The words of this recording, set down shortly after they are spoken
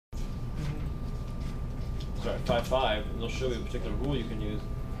start at 5, and they'll show you a particular rule you can use.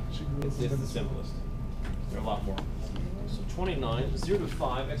 It's the simplest. There are a lot more. So 29, 0 to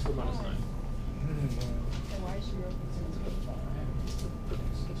 5, x squared minus 9.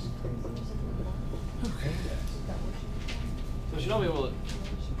 Okay. So we should all be able to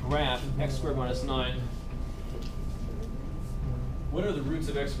graph x squared minus 9. What are the roots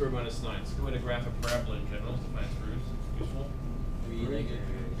of x squared minus 9? It's a good way to graph a parabola in general, to find its roots. Useful. 3, negative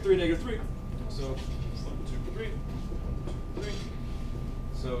 3. 3, negative 3. So 2, 3. 3.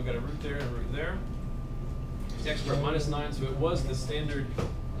 So we've got a root there and a root there. It's x squared minus 9, so it was the standard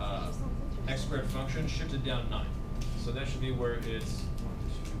x squared function shifted down 9. So that should be where it's 1, 2,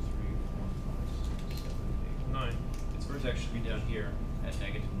 3, 4, 5, 6, 7, 8, 9. Its vertex should be down here at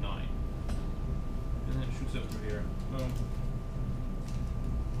negative 9. And then it shoots up through here. Boom.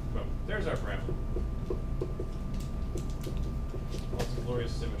 Boom. There's our parabola. Lots of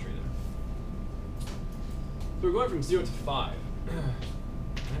glorious symmetry there. So we're going from 0 to 5. I'm going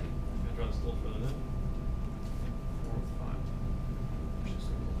to draw this a little further in. 4, 5. Just a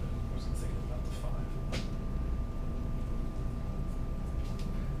little bit. I wasn't thinking about the 5.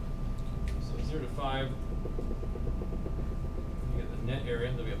 So 0 to 5, you get the net area.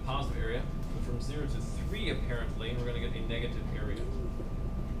 There'll be a positive area. But from 0 to 3, apparently, we're going to get a negative area.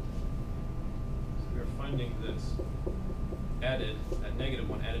 So we're finding this added, that negative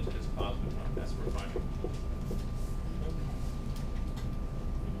one added to this positive one. That's what we're finding.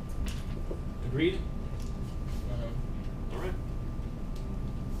 Agreed? All right.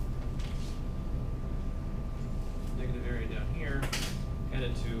 Negative area down here,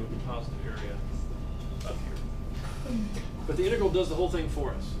 added to positive area up here. But the integral does the whole thing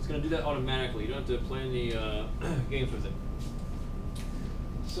for us. It's going to do that automatically. You don't have to play any games with it.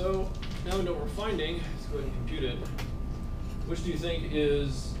 So now we know what we're finding. Let's go ahead and compute it. Which do you think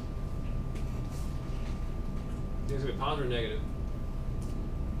is, going to be positive or negative?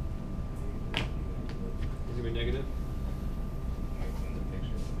 Is it going to be negative?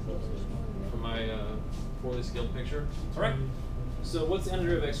 From my poorly scaled picture. All right. So what's the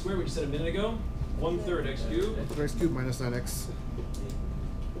antiderivative of x squared? We just said a minute ago. 1/3 x cubed. X cubed minus 9x.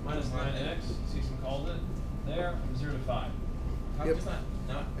 Minus 9x. Season called it. There. From 0 to 5. How Yep. is that?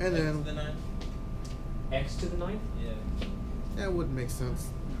 Not And x then to the 9? X to the 9th? Yeah. That wouldn't make sense.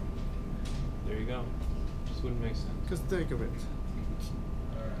 There you go. Just wouldn't make sense. Because think of it.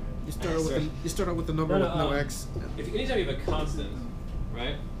 Alright. You start out with the number with no x. If anytime you have a constant,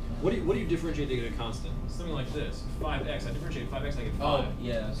 right? What do you differentiate to get a constant? Something like this, 5x. I differentiate 5x, I get 5. Oh,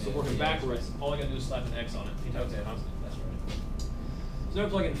 yeah. Okay. So working backwards, all I got to do is slap an x on it. Anytime it's a constant. That's right. So now we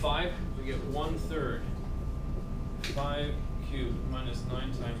plug in 5. We get 1/3 5 cubed minus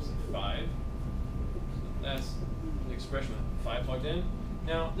 9 times 5. That's the expression with 5 plugged in.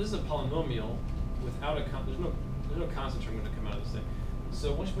 Now this is a polynomial without a there's no constant term going to come out of this thing.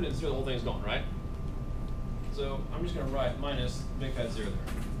 So once you put it in 0, the whole thing's gone, right? So I'm just going to write minus big fat 0 there.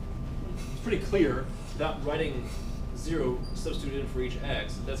 It's pretty clear without writing 0 substituted in for each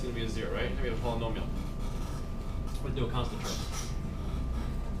x, that's going to be a 0, right? Now we have a polynomial with no constant term.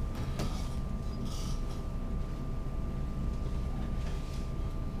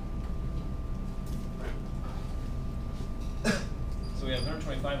 So we have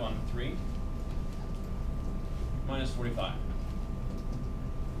 125 on 3 minus 45.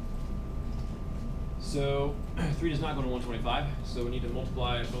 So 3 does not go to 125, so we need to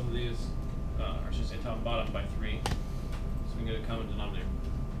multiply both of these, or I should say top and bottom, by 3, so we can get a common denominator.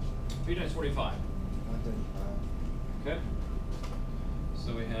 3 times 45. 135. Okay.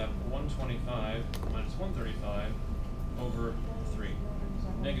 So we have 125 minus 135 over 3.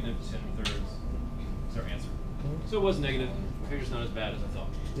 Negative 10 thirds is our answer. So it was negative. The figure's not as bad as I thought.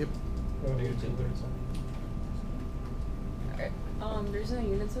 Yep. Negative 10 thirds. Okay. There's no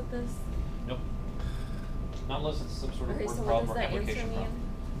units with this? Nope. Not unless it's some sort of Okay, word so what problem does or that answer application mean? problem.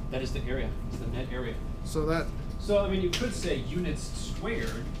 That is the area. It's the net area. So that So, I mean, you could say units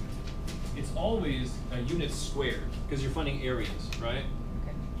squared. It's always a unit squared because you're finding areas, right?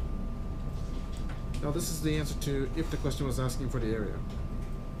 Okay. now this is the answer to if the question was asking for the area.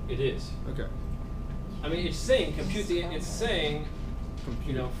 It is. Okay. I mean, it's saying compute the. It's saying, Compute.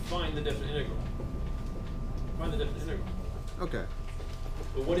 you know, find the definite integral. Find the definite integral. Okay.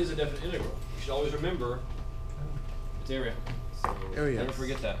 But what is a definite integral? You should always remember its area. So, Area. Never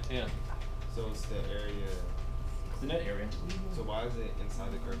forget that. Yeah. so it's the area. It's the net area. So why is it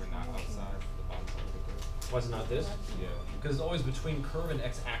inside the curve and not outside the bottom side of the curve? Why is it not this? Yeah. Because it's always between curve and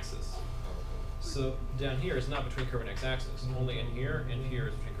x-axis. Oh, okay. So down here it's not between curve and x-axis. Only in here and here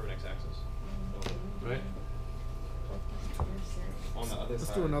is between curve and x-axis. Okay. Right? On the other Let's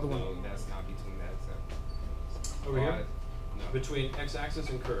side, do another one. though, that's not between that. Over here? No. Between x-axis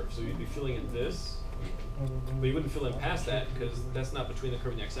and curve. So you'd be filling in this, but you wouldn't fill in past that because that's not between the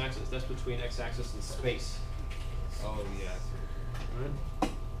curve and the x-axis. That's between x-axis and space. Oh, yeah. I see. Right?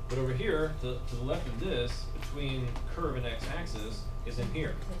 But over here, to the left of this, between curve and x-axis, is in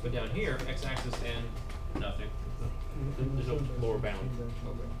here. But down here, x-axis and nothing. There's no lower bound.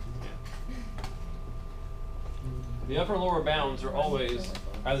 Yeah. The upper and lower bounds are always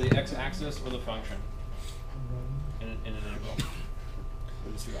either the x-axis or the function in an integral.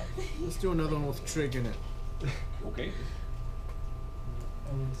 We'll just do that. Let's do another one with trig in it. Okay.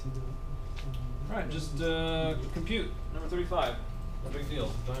 All right, just compute number 35. No big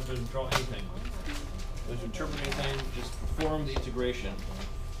deal. Don't have to draw anything. Don't have to interpret anything. Just perform the integration.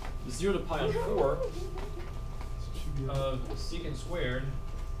 0 to pi on 4 of secant squared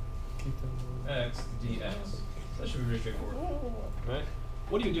x dx. That should be really straightforward, right?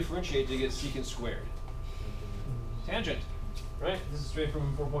 What do you differentiate to get secant squared? Tangent, right? This is straight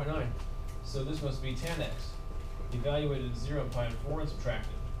from 4.9. So this must be tan x. Evaluated 0 pi on 4 and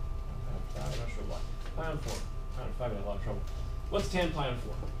subtracted. I'm not sure why. Pi on 4. Pi on 5 in a lot of trouble. What's tan pi on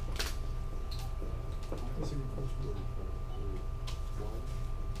 4?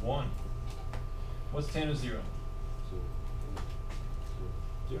 One. What's tan of 0?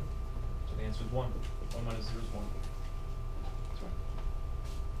 0. So the answer is 1. 1 minus 0 is 1. That's right.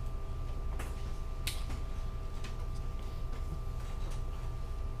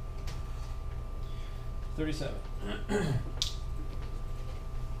 $37.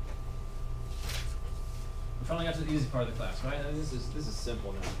 We finally got to the easy part of the class, right? And this is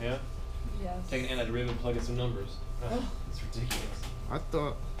simple now, yeah? Yes. Take an antiderivative and plug in some numbers. It's ridiculous. I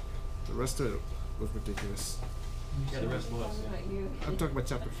thought the rest of it was ridiculous. Yeah, the rest was. Talking Yeah. about you. I'm talking about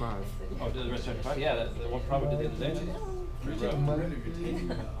chapter 5. Oh, did the rest of chapter 5? Yeah, the one problem we did the other day. Pretty rough.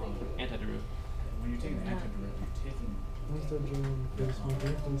 Antiderivative. When you're taking the antiderivative, you're taking the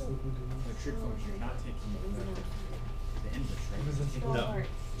trig function. You're not taking the inverse, right? You're taking, No. you're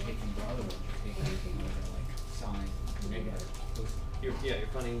taking the other one. You're taking like sine, negative, cosine. You're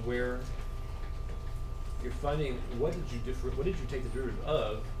finding where. You're finding what did you take the derivative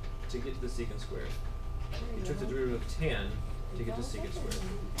of to get to the secant squared? You took the derivative of tan to get to secant squared.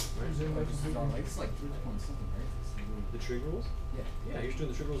 Right? It's like 3 point something, right? It's like The trig rules? yeah. Yeah, you're just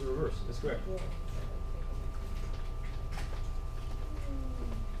doing the trig rules in reverse. That's correct.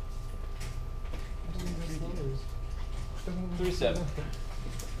 37.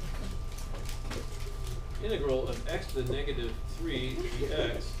 Integral of x to the negative 3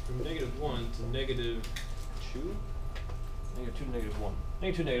 dx from negative 1 to negative 2? Negative 2 to negative 1.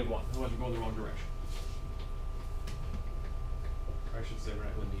 Negative 2 to negative 1. Otherwise, we're going the wrong direction. Or I should say, we're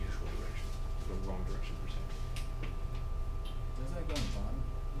not going the usual direction. We're going the wrong direction, per se. Does that go on the bottom?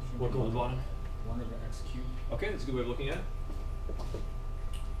 What go on the bottom? 1 over x cubed. Okay, that's a good way of looking at it.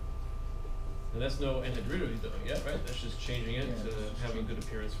 And that's no antiderivative he's doing yet, right? That's just changing it Yeah, to just have a good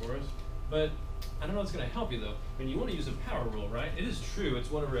appearance for us. But I don't know if it's going to help you, though. I mean, you want to use a power rule, right? It is true, it's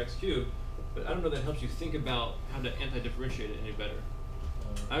 1 over x cubed, but I don't know that helps you think about how to anti-differentiate it any better.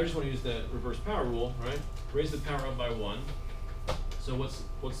 I just want to use that reverse power rule, right? Raise the power up by 1. So what's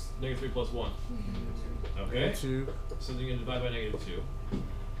negative 3 plus 1? Okay. 2. So then you're going to divide by negative 2. And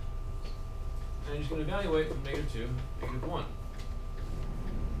you're just going to evaluate from negative 2 to negative 1.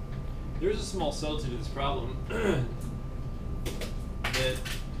 There's a small subtlety to this problem that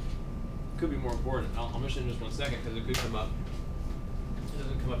could be more important. I'll mention it in just 1 second because it could come up. It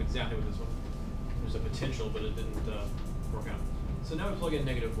doesn't come up exactly with this one. There's a potential, but it didn't work out. So now we plug in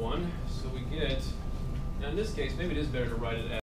negative 1. So we get, now in this case, maybe it is better to write it as